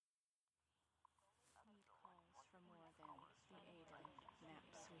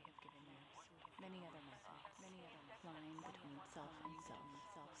line between self and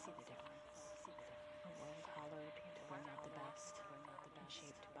self, see the difference. A world hollowed to bring out the best, and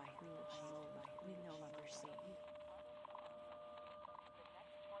shaped by who and mold we no longer see.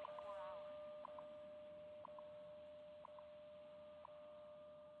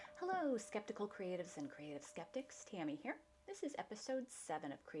 Hello, skeptical creatives and creative skeptics. Tammy here. This is episode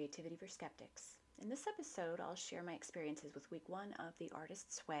 7 of Creativity for Skeptics. In this episode, I'll share my experiences with week 1 of The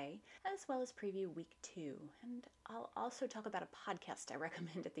Artist's Way, as well as preview week 2, and I'll also talk about a podcast I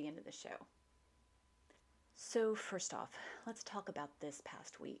recommend at the end of the show. So first off, let's talk about this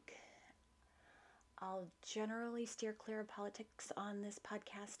past week. I'll generally steer clear of politics on this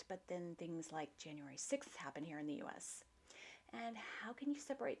podcast, but then things like January 6th happen here in the US. And how can you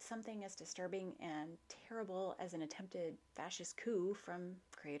separate something as disturbing and terrible as an attempted fascist coup from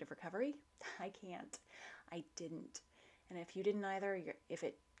creative recovery? I can't. I didn't. And if you didn't either, if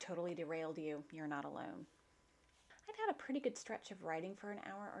it totally derailed you, you're not alone. I'd had a pretty good stretch of writing for an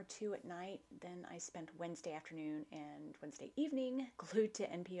hour or two at night. Then I spent Wednesday afternoon and Wednesday evening glued to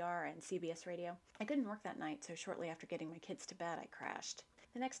NPR and CBS radio. I couldn't work that night, so shortly after getting my kids to bed, I crashed.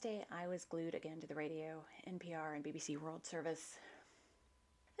 The next day, I was glued again to the radio, NPR and BBC World Service.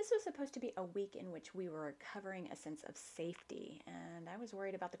 This was supposed to be a week in which we were recovering a sense of safety, and I was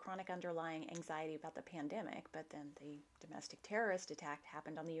worried about the chronic underlying anxiety about the pandemic, but then the domestic terrorist attack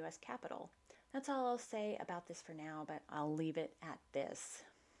happened on the U.S. Capitol. That's all I'll say about this for now, but I'll leave it at this.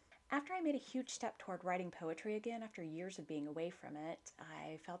 After I made a huge step toward writing poetry again after years of being away from it,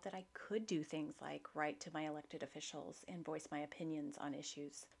 I felt that I could do things like write to my elected officials and voice my opinions on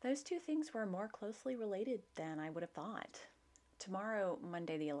issues. Those two things were more closely related than I would have thought. Tomorrow,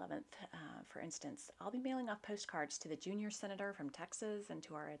 Monday the 11th, for instance, I'll be mailing off postcards to the junior senator from Texas and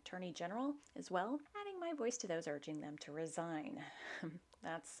to our attorney general as well, adding my voice to those urging them to resign.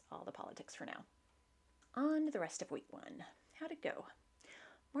 That's all the politics for now. On to the rest of week 1. How'd it go?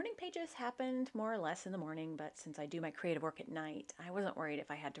 Morning pages happened more or less in the morning, but since I do my creative work at night, I wasn't worried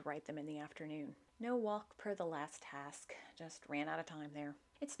if I had to write them in the afternoon. No walk per the last task, just ran out of time there.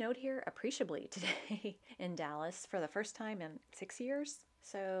 It snowed here appreciably today in Dallas for the first time in 6 years,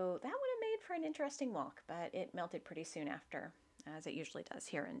 so that would have made for an interesting walk, but it melted pretty soon after, as it usually does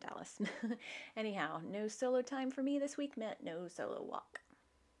here in Dallas. Anyhow, no solo time for me this week meant no solo walk.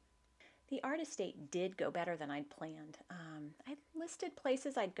 The artist date did go better than I'd planned. I listed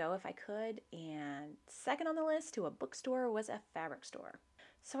places I'd go if I could, and second on the list to a bookstore was a fabric store.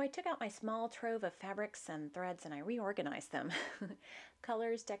 So I took out my small trove of fabrics and threads and I reorganized them.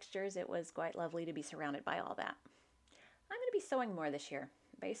 Colors, textures, it was quite lovely to be surrounded by all that. I'm going to be sewing more this year.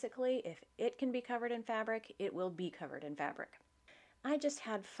 Basically, if it can be covered in fabric, it will be covered in fabric. I just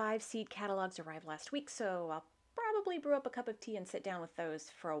had 5 seed catalogs arrive last week, so I'll probably brew up a cup of tea and sit down with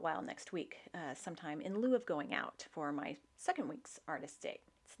those for a while next week, sometime in lieu of going out for my second week's artist date.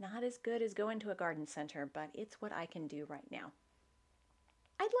 It's not as good as going to a garden center, but it's what I can do right now.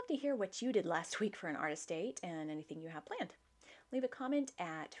 I'd love to hear what you did last week for an artist date and anything you have planned. Leave a comment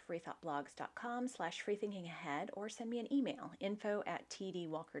at freethoughtblogs.com/freethinkingahead or send me an email,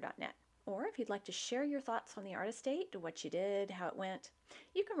 info@tdwalker.net. Or if you'd like to share your thoughts on the artist date, what you did, how it went,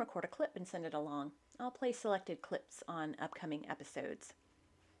 you can record a clip and send it along. I'll play selected clips on upcoming episodes.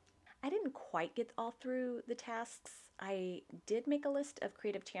 I didn't quite get all through the tasks. I did make a list of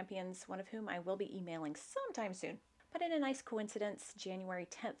creative champions, one of whom I will be emailing sometime soon. But in a nice coincidence, January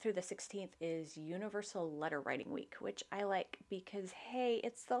 10th through the 16th is Universal Letter Writing Week, which I like because, hey,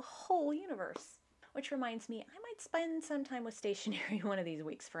 it's the whole universe. Which reminds me, I might spend some time with stationery one of these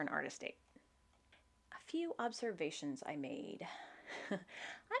weeks for an artist date. A few observations I made. I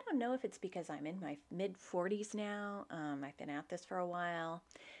don't know if it's because I'm in my mid-40s now. I've been at this for a while.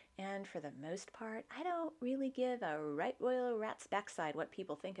 And for the most part, I don't really give a right royal rat's backside what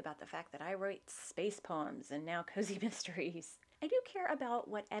people think about the fact that I write space poems and now cozy mysteries. I do care about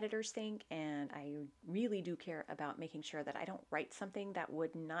what editors think, and I really do care about making sure that I don't write something that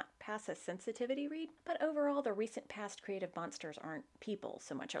would not pass a sensitivity read. But overall, the recent past creative monsters aren't people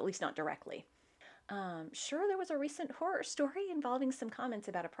so much, or at least not directly. Sure, there was a recent horror story involving some comments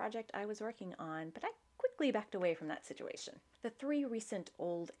about a project I was working on, but I quickly backed away from that situation. The 3 recent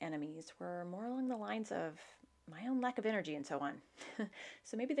old enemies were more along the lines of my own lack of energy and so on.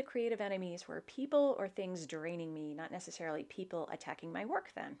 So maybe the creative enemies were people or things draining me, not necessarily people attacking my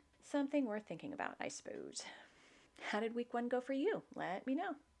work then. Something worth thinking about, I suppose. How did week 1 go for you? Let me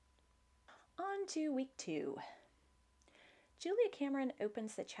know. On to week 2. Julia Cameron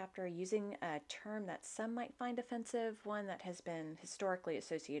opens the chapter using a term that some might find offensive, one that has been historically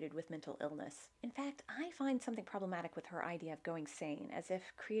associated with mental illness. In fact, I find something problematic with her idea of going sane, as if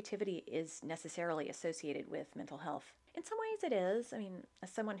creativity is necessarily associated with mental health. In some ways it is. I mean, as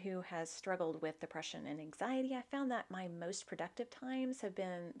someone who has struggled with depression and anxiety, I found that my most productive times have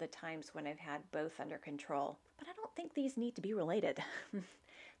been the times when I've had both under control. But I don't think these need to be related.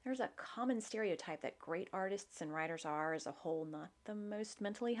 There's a common stereotype that great artists and writers are, as a whole, not the most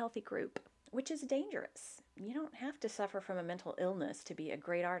mentally healthy group, which is dangerous. You don't have to suffer from a mental illness to be a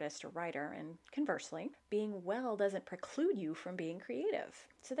great artist or writer, and conversely, being well doesn't preclude you from being creative.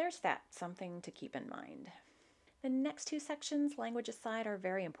 So there's that, something to keep in mind. The next two sections, language aside, are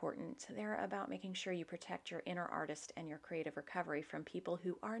very important. They're about making sure you protect your inner artist and your creative recovery from people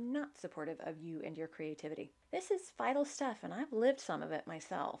who are not supportive of you and your creativity. This is vital stuff, and I've lived some of it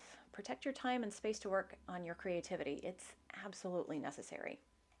myself. Protect your time and space to work on your creativity. It's absolutely necessary.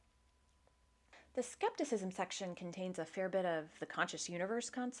 The skepticism section contains a fair bit of the conscious universe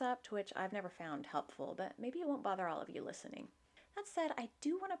concept, which I've never found helpful, but maybe it won't bother all of you listening. That said, I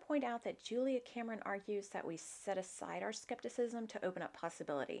do want to point out that Julia Cameron argues that we set aside our skepticism to open up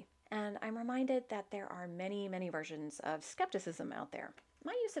possibility. And I'm reminded that there are many, many versions of skepticism out there.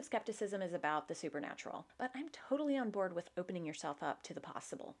 My use of skepticism is about the supernatural, but I'm totally on board with opening yourself up to the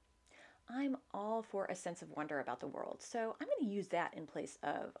possible. I'm all for a sense of wonder about the world, so I'm going to use that in place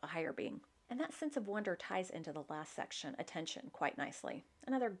of a higher being. And that sense of wonder ties into the last section, attention, quite nicely.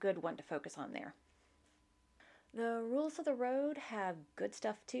 Another good one to focus on there. The rules of the road have good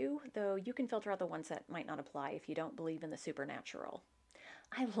stuff too, though you can filter out the ones that might not apply if you don't believe in the supernatural.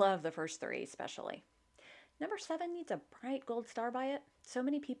 I love the first three especially. Number 7 needs a bright gold star by it. So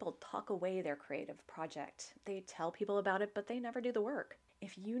many people talk away their creative project. They tell people about it, but they never do the work.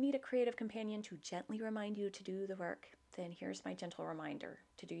 If you need a creative companion to gently remind you to do the work, then here's my gentle reminder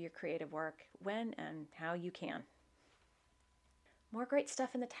to do your creative work when and how you can. More great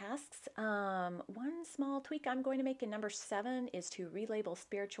stuff in the tasks. One small tweak I'm going to make in number 7 is to relabel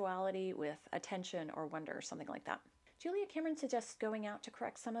spirituality with attention or wonder, or something like that. Julia Cameron suggests going out to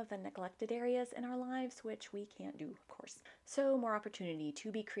correct some of the neglected areas in our lives, which we can't do, of course. So more opportunity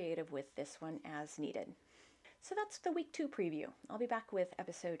to be creative with this one as needed. So that's the week 2 preview. I'll be back with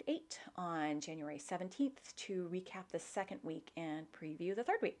episode 8 on January 17th to recap the second week and preview the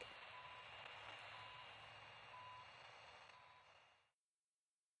third week.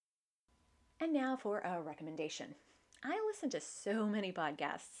 And now for a recommendation. I listen to so many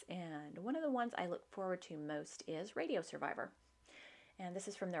podcasts, and one of the ones I look forward to most is Radio Survivor. And this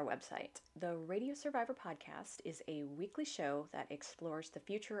is from their website. The Radio Survivor podcast is a weekly show that explores the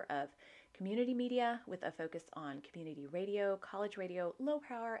future of community media with a focus on community radio, college radio, low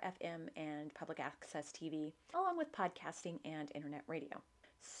power FM, and public access TV, along with podcasting and internet radio.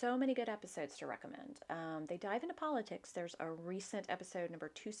 So many good episodes to recommend. They dive into politics. There's a recent episode, number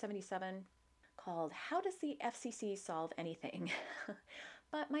 277, called How Does the FCC Solve Anything?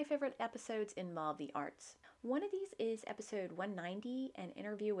 But my favorite episodes involve the arts. One of these is episode 190, an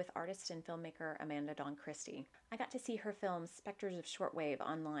interview with artist and filmmaker Amanda Dawn Christie. I got to see her film Spectres of Shortwave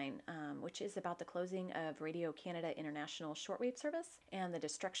online, which is about the closing of Radio Canada International shortwave service and the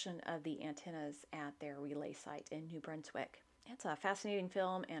destruction of the antennas at their relay site in New Brunswick. It's a fascinating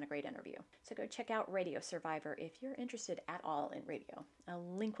film and a great interview. So go check out Radio Survivor if you're interested at all in radio. A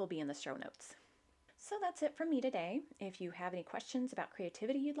link will be in the show notes. So that's it from me today. If you have any questions about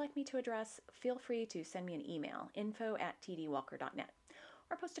creativity you'd like me to address, feel free to send me an email, info@tdwalker.net,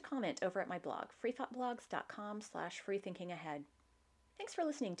 or post a comment over at my blog, freethoughtblogs.com/freethinkingahead. Thanks for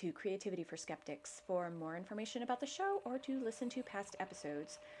listening to Creativity for Skeptics. For more information about the show or to listen to past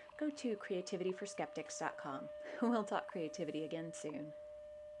episodes, go to creativityforskeptics.com. We'll talk creativity again soon.